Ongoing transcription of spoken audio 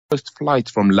first flight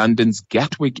from London's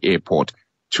Gatwick Airport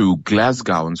to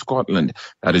Glasgow in Scotland.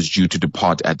 That is due to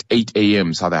depart at 8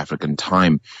 a.m. South African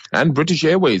time. And British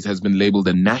Airways has been labelled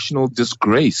a national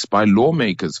disgrace by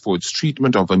lawmakers for its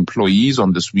treatment of employees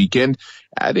on this weekend,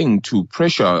 adding to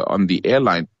pressure on the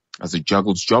airline as it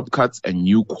juggles job cuts and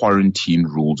new quarantine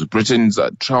rules. Britain's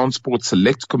Transport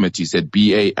Select Committee said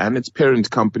BA and its parent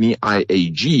company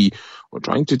IAG were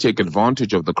trying to take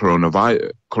advantage of the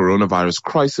coronavirus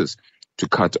crisis to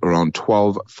cut around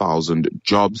 12,000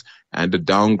 jobs and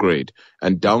downgrade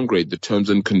the terms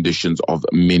and conditions of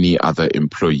many other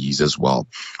employees as well.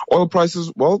 Oil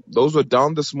prices, well, those were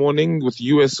down this morning, with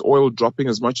U.S. oil dropping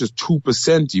as much as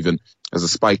 2%, even as a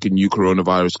spike in new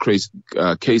coronavirus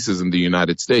cases in the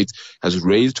United States has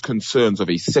raised concerns of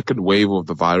a second wave of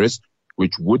the virus,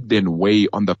 which would then weigh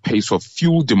on the pace of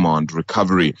fuel demand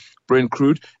recovery. Brent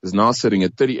crude is now sitting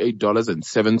at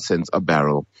 $38.07 a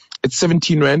barrel. It's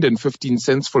 17 rand and 15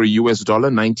 cents for a US dollar,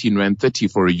 19 rand 30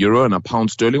 for a euro, and a pound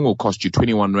sterling will cost you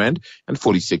 21 rand and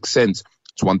 46 cents.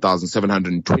 It's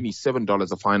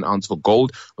 $1,727 a fine ounce for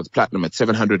gold, with platinum at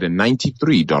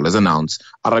 $793 an ounce.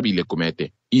 Arabile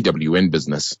Kumete, EWN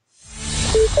Business.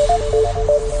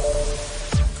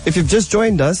 If you've just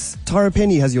joined us, Tara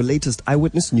Penny has your latest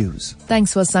eyewitness news.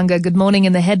 Thanks, Wasanga. Good morning.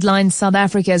 In the headlines, South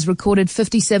Africa has recorded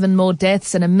 57 more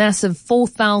deaths and a massive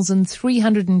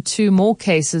 4,302 more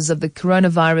cases of the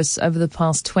coronavirus over the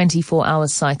past 24-hour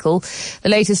cycle. The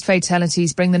latest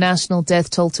fatalities bring the national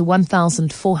death toll to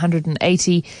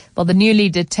 1,480, while the newly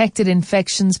detected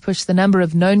infections push the number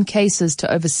of known cases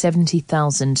to over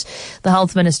 70,000. The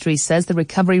Health Ministry says the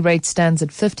recovery rate stands at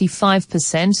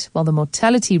 55%, while the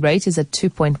mortality rate is at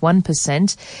 2.1%.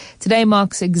 Today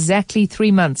marks exactly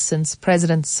 3 months since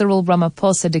President Cyril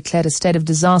Ramaphosa declared a state of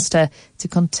disaster to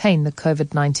contain the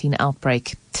COVID-19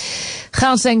 outbreak.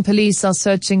 Gauteng police are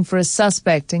searching for a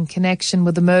suspect in connection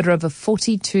with the murder of a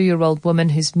 42-year-old woman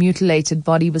whose mutilated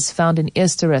body was found in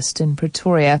Eersterust in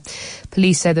Pretoria.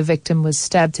 Police say the victim was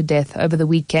stabbed to death over the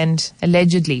weekend,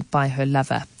 allegedly by her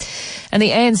lover. And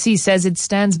the ANC says it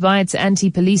stands by its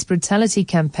anti-police brutality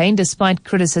campaign despite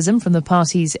criticism from the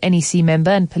party's NEC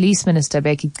member and police minister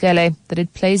Mphikeli that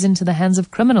it plays into the hands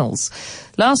of criminals.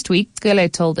 Last week, Mphikeli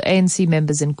told ANC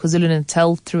members in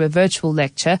KwaZulu-Natal through a virtual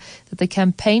lecture that the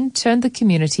campaign turned the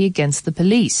community against the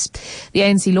police. The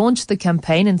ANC launched the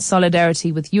campaign in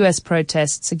solidarity with US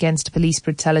protests against police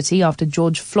brutality after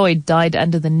George Floyd died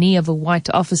under the knee of a white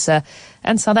officer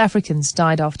and South Africans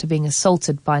died after being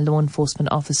assaulted by law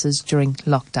enforcement officers during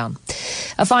lockdown.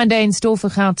 A fine day in store for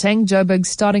Gauteng. Joburg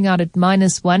starting out at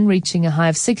 -1, reaching a high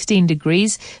of 16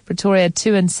 degrees. Pretoria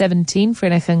 2 and 17.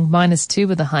 Vereeniging -2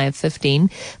 with a high of 15.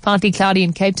 Partly cloudy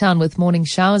in Cape Town with morning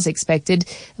showers expected.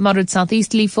 A moderate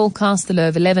southeasterly forecast, the low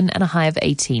of 11 and a high of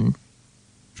 18.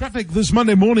 Traffic this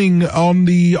Monday morning on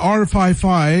the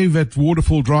R55 at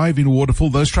Waterfall Drive in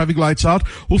Waterfall. Those traffic lights out.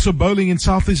 Also bowling in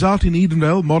South is out in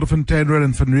Edendale, Modderfontein Road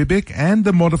and Van Riebeek, and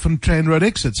the Modderfontein Road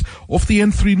exits. Off the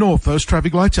N3 North, those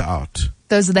traffic lights are out.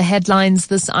 Those are the headlines.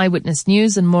 This Eyewitness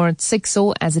News and more at 6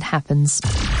 or as it happens.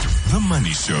 The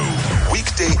Money Show,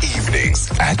 weekday evenings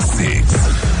at 6.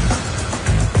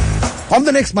 On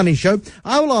the next Money Show,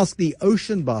 I will ask the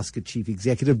Ocean Basket Chief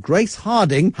Executive, Grace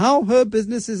Harding, how her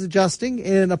business is adjusting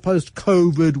in a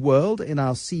post-COVID world in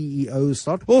our CEO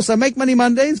slot. Also, Make Money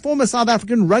Mondays, former South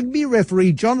African rugby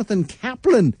referee Jonathan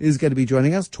Kaplan is going to be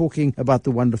joining us, talking about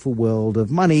the wonderful world of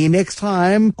money next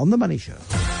time on The Money Show.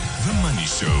 The Money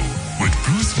Show with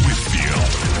Bruce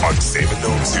Whitfield on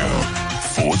 702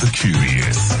 for the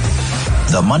curious.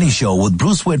 The Money Show with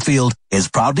Bruce Whitfield is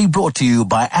proudly brought to you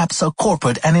by Absa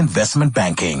Corporate and Investment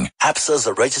Banking. Absa is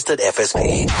a registered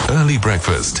FSB. Early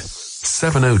breakfast,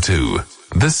 702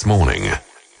 this morning.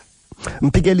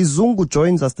 Mphikeli Zungu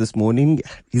joins us this morning.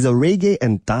 He's a reggae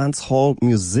and dance hall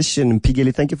musician.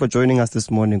 Mphikeli, thank you for joining us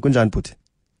this morning. Kunjani Puti?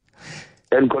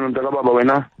 And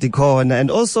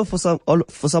also for some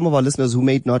of our listeners who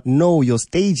may not know your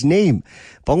stage name,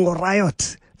 Bongo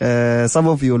Roit. Some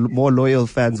of your more loyal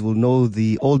fans will know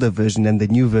the older version and the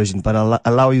new version, but I'll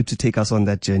allow you to take us on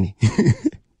that journey.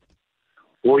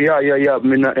 Oh yeah.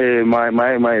 My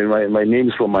name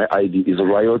is from my ID is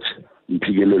Riot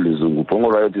Mphikeli Zungu. Bongo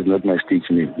Roit is not my stage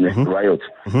name. Riot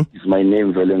is my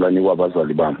name.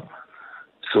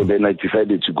 So then I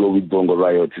decided to go with Bongo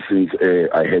Roit since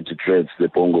I had to thread the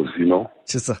bongos, you know.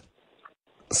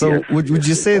 So yes, would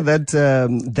you say that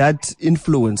that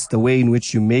influenced the way in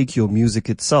which you make your music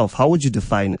itself? How would you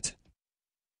define it?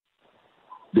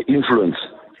 The influence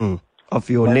of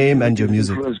your name and your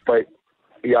music. My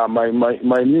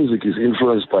music is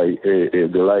influenced by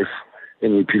the life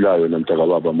in Ipilayo and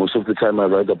Mtakababa. Most of the time I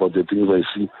write about the things I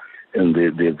see and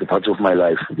the part of my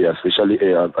life. Yeah, especially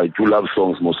I do love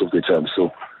songs most of the time,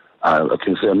 so I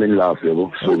can say I'm in love, you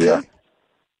know. So Okay. yeah.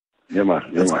 Yeah, man.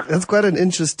 That's quite an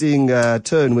interesting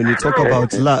turn when you talk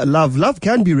about love. Love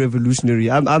can be revolutionary.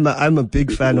 I'm a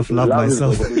big fan of love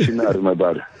myself. Love is revolutionary, my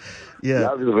brother. Yeah.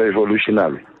 Love is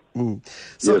revolutionary.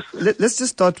 So Yes. let's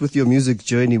just start with your music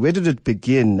journey. Where did it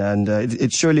begin? And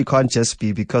it surely can't just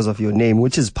be because of your name,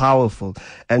 which is powerful.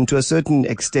 And to a certain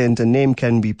extent, a name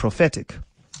can be prophetic.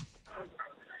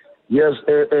 Yes,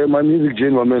 my music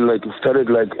journey, I mean, like, started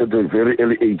like at a very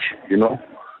early age, you know,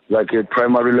 like at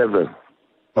primary level.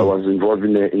 I was involved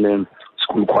in a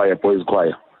school choir, boys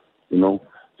choir, you know.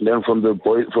 And then from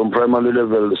primary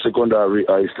level, secondary,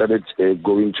 I started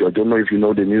going to, I don't know if you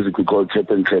know the music we call Tap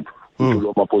and Clap,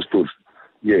 Apostles.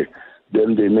 Yeah.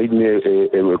 Then they made me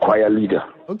a choir leader.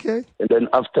 Okay. And then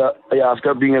after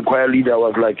being a choir leader, I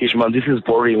was like, Ishman, this is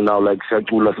boring now, like,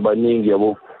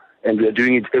 and we are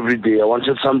doing it every day. I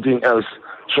wanted something else.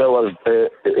 So I was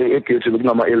looking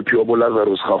at my LP,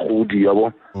 Lazarus,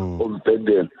 back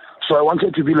then. So I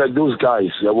wanted to be like those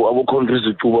guys. I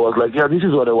was like, yeah, this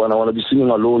is what I want. I want to be singing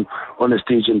alone on a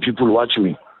stage and people watch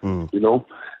me, you know.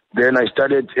 Then I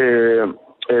started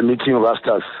meeting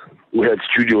Rastas. We had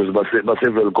studios, but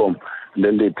several come. And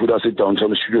then they put us in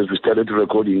downtown studios. We started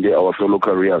recording there our solo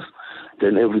careers.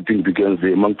 Then everything began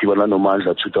the Monkey Walano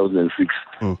Manza 2006,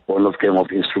 one of Game of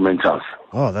Instrumentals.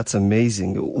 Oh, that's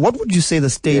amazing. What would you say the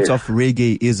state of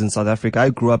reggae is in South Africa?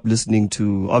 I grew up listening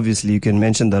to, obviously, you can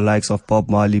mention the likes of Bob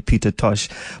Marley, Peter Tosh,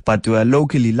 but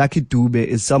locally, Lucky Dube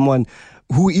is someone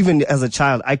who, even as a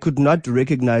child, I could not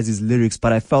recognize his lyrics,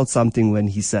 but I felt something when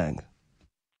he sang.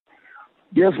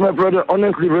 Yes, my brother.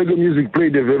 Honestly, reggae music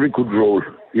played a very good role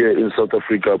here in South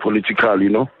Africa, politically, you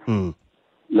know.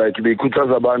 Like they could us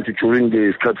about during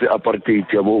the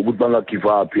apartheid, about give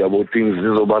up, about things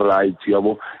about right,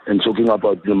 and talking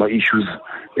about my issues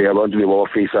about our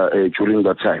face during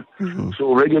that time.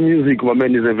 So reggae music, my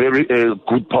man, is a very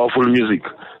good, powerful music.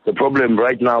 The problem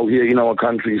right now here in our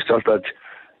country is just that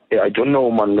I don't know,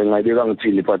 man. No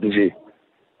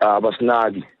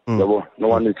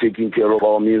one is taking care of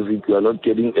our music. We are not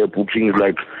getting bookings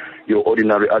like your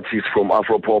ordinary artists from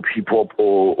Afropop, hip hop,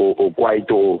 or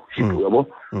Kwaito,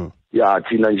 yeah,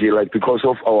 Tinanje. Like because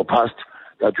of our past,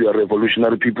 that we are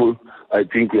revolutionary people, I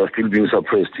think we are still being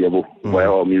suppressed by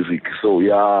our music. So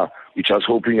yeah, we're just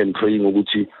hoping and praying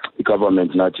Uguchi the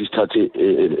government now to start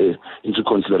into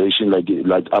consideration like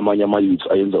Amanyama youths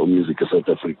are in the music in South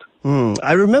Africa.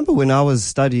 I remember when I was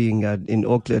studying in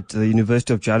Auckland, the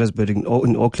University of Johannesburg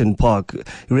in Auckland Park,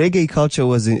 reggae culture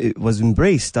was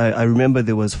embraced. I remember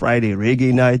there was Friday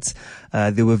reggae nights.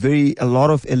 There were a lot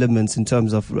of elements in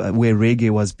terms of where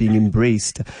reggae was being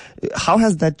embraced. How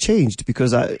has that changed?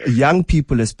 Because young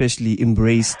people especially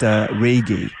embraced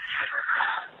reggae.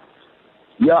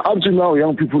 Yeah, up to now,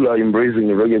 young people are embracing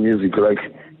reggae music. Like,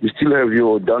 you still have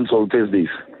your dancehall Thursdays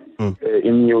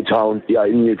in your town. Yeah,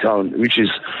 in your town, which is,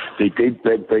 they take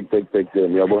back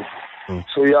then, yeah, but.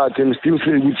 So, yeah, I can still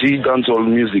say we see dancehall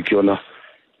music, you know.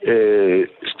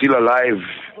 Still alive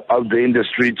out there in the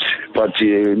streets, but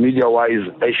media-wise,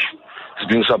 it's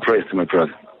been suppressed, my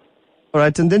brother. All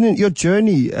right, and then in your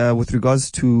journey with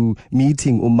regards to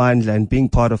meeting uMandla and being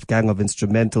part of Gang of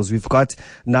Instrumentals, we've got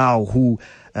now who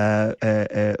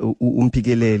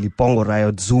Mphikeli, Bongo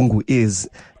Roit, Zungu is.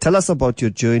 Tell us about your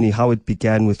journey, how it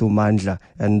began with uMandla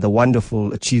and the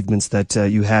wonderful achievements that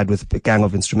you had with Gang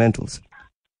of Instrumentals.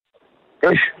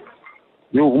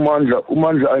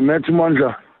 uMandla, I met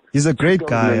uMandla. He's a great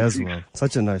guy as well.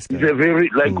 Such a nice guy. He's a very,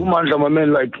 like uMandla, my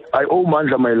man, like I owe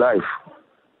uMandla my life.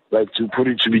 Like to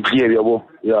be clear, yeah,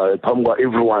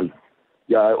 everyone.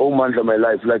 Yeah, I owe uMandla my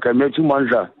life. Like I met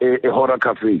uMandla a horror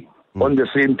cafe on the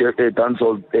same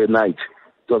dancehall night.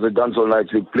 It was a dancehall night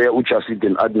with player Uchasit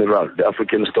and Admiral, the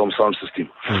African Storm sound system.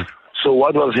 So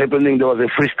what was happening? There was a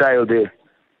freestyle there.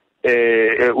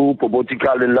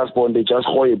 Pobotical and last one, they just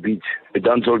hold a beat, a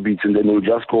dancehall beat, and then we'll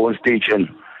just go on stage and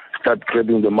start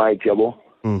grabbing the mic,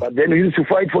 But then we used to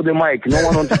fight for the mic. No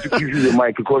one wanted to give you the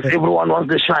mic because everyone wants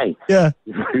the shine. Yeah.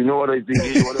 You know what I think?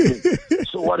 What I mean?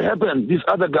 So what happened? This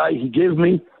other guy, he gave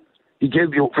me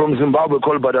from Zimbabwe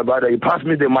called Bada. He passed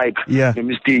me the mic. Yeah. A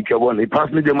mistake. He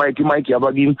passed me the mic.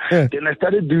 Yeah. Then I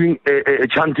started doing a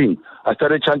chanting. I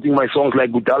started chanting my songs like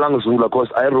Gudalang Zula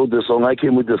because I wrote the song. I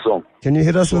came with the song. Can you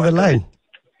hit us with a line?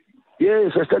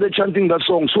 Yes, I started chanting that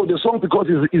song. So the song, because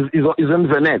is in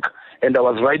Venek, and I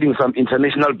was riding some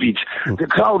international beach. The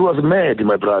crowd was mad,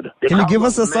 my brother. Can you give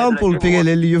us a sample,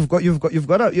 Mphikeli?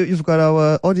 You've got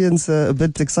our audience a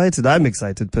bit excited. I'm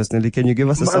excited personally. Can you give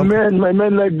us a sample? My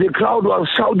man, like the crowd was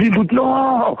shouting,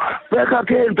 no, back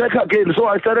again. So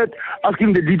I started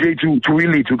asking the DJ to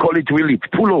wheel it. We call it wheel it,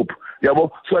 pull up,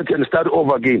 so I can start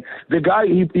over again. The guy,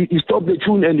 he stopped the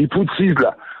tune and he put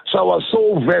Sizzler. So I was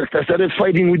so vexed. I started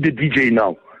fighting with the DJ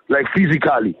now, like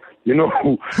physically, And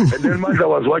then once I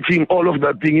was watching all of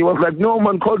that thing, he was like, no,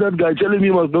 man, call that guy. Tell him he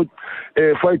must not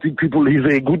fight with people. He's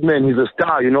a good man. He's a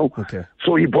star, Okay.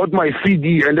 So he bought my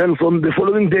CD, and then from the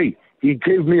following day, he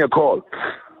gave me a call.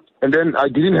 And then I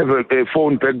didn't have a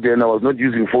phone back then. I was not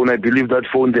using phone. I believe that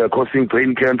phone, they are causing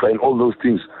brain cancer and all those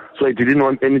things. So I didn't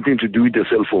want anything to do with the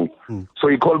cell phone. So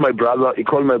he called my brother,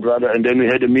 and then we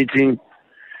had a meeting.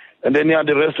 And then,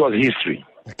 the rest was history.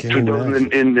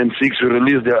 2006, we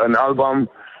released an album.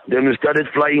 Then we started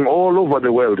flying all over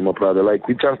the world, my brother. Like,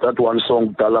 we just that one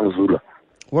song, Talang Zula.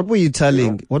 What were you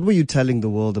telling the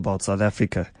world about South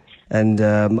Africa? And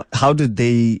how did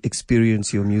they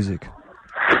experience your music?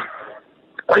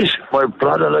 My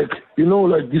brother,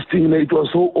 this thing, it was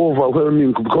so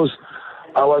overwhelming because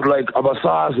I was like,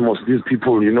 Abasas, most of these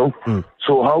people,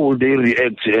 So how would they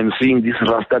react and seeing this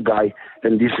Rasta guy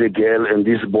and this girl and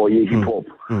this boy hip hop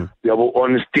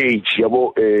on stage,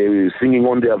 singing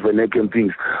on their vernacular and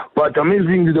things. But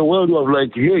amazingly, the world was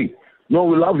like, hey, no,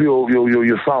 we love your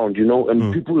sound,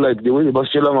 and people like the way the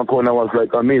Bashelanga corner was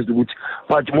like amazed.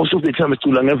 But most of the time it's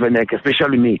too long vernacular,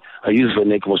 especially me. I use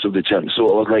vernacular most of the time. So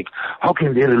I was like, how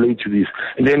can they relate to this?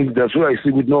 And then that's why I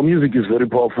see music is very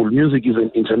powerful. Music is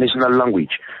an international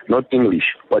language, not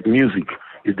English, but music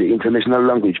is the international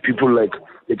language. People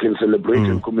they can celebrate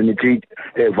and communicate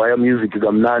via music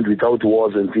without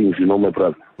wars and things, my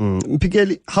brother.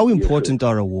 Mphikeli, how important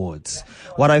are awards?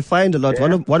 What I find a lot,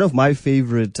 one of my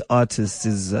favorite artists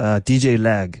is DJ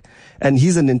Lag, and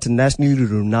he's an internationally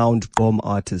renowned bomb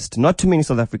artist. Not too many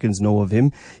South Africans know of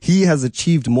him. He has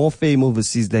achieved more fame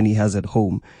overseas than he has at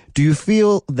home. Do you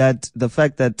feel that the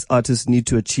fact that artists need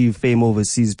to achieve fame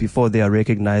overseas before they are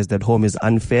recognized at home is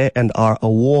unfair, and are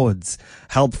awards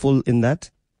helpful in that?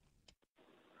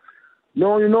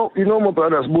 No, my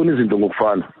brother, I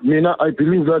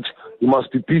believe that you must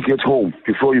be big at home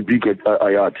before you big at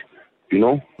Ayat.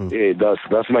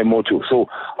 That's my motto. So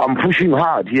I'm pushing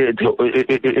hard here at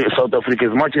South Africa.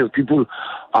 As much as people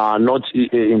are not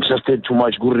interested too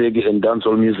much good reggae and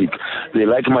dancehall music, they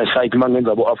like my site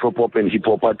about Afropop and hip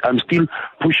hop. But I'm still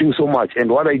pushing so much.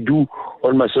 And what I do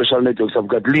on my social networks, I've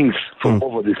got links from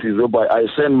over the seas whereby I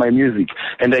send my music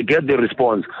and I get the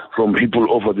response from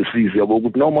people over the seas.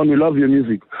 No, man, we love your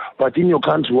music, but in your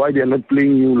country, why they're not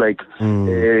playing you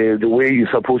the way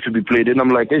you're supposed to be played? And I'm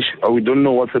like, we don't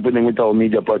know what's happening with our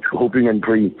media, but hoping and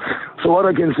praying. So what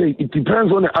I can say, it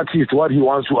depends on the artist what he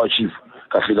wants to achieve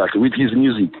with his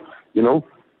music,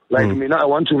 I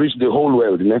want to reach the whole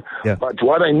world, Yeah. But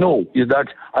what I know is that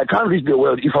I can't reach the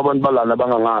world if I'm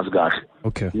not.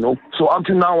 Okay. So up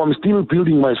to now I'm still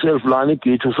building myself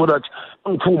so that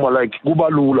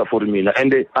kubalula for me,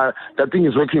 and that thing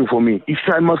is working for me. If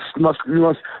I must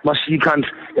seek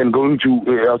and going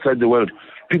to outside the world,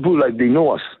 people they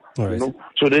know us. Right.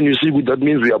 So then you see, that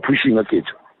means we are pushing at it.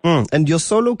 And your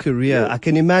solo career, I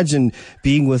can imagine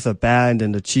being with a band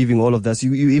and achieving all of this.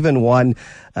 You even won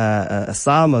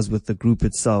SAMAs with the group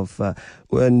itself.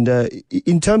 And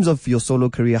in terms of your solo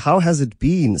career, how has it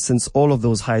been since all of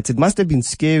those heights? It must have been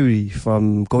scary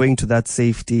from going to that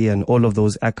safety and all of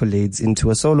those accolades into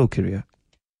a solo career.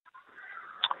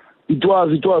 It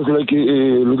was like a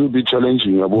little bit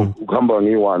challenging, my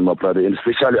brother, and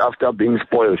especially after being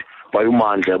spoiled by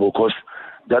Umandla, because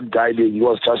that guy, he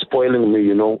was just spoiling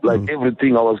me,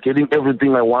 everything. I was getting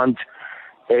everything I want.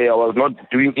 I was not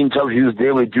doing interviews.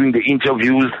 They were doing the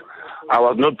interviews. I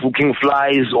was not booking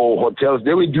flights or hotels.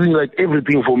 They were doing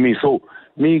everything for me. So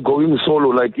me going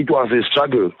solo, it was a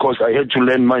struggle because I had to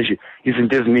learn manje.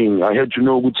 Isn't this me? I had to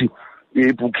know what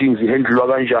bookings, and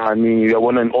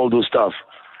all those stuff.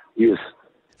 Yes.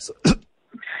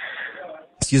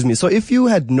 Excuse me. So if you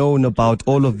had known about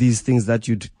all of these things that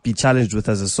you'd be challenged with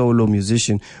as a solo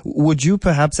musician, would you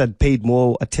perhaps have paid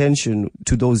more attention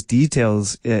to those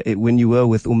details when you were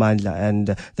with Umandla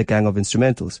and the Gang of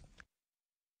Instrumentals?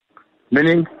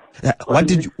 Meaning? What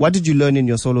did you learn in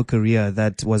your solo career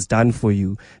that was done for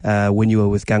you when you were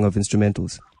with Gang of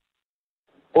Instrumentals?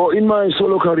 In my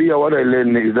solo career, what I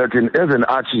learned is that as an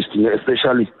artist,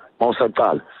 especially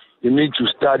Mausatal, you need to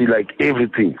study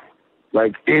everything.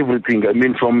 Everything. I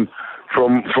mean, from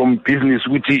business,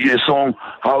 which is a song,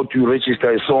 how to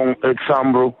register a song at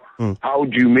Sambro, how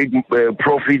do you make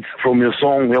profits from your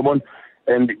song,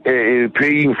 and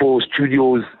paying for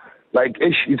studios. Like,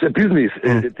 it's a business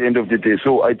at the end of the day.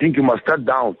 So I think you must start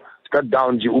down,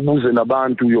 ubuze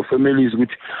nabantu, your families, with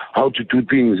how to do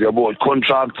things, about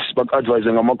contracts, but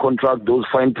advising on my contract, those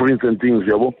fine prints and things,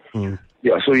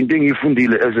 yeah. So in thing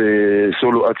ifundile as a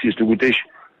solo artist,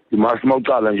 you must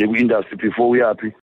mawuqala nje ku-industry before we happy.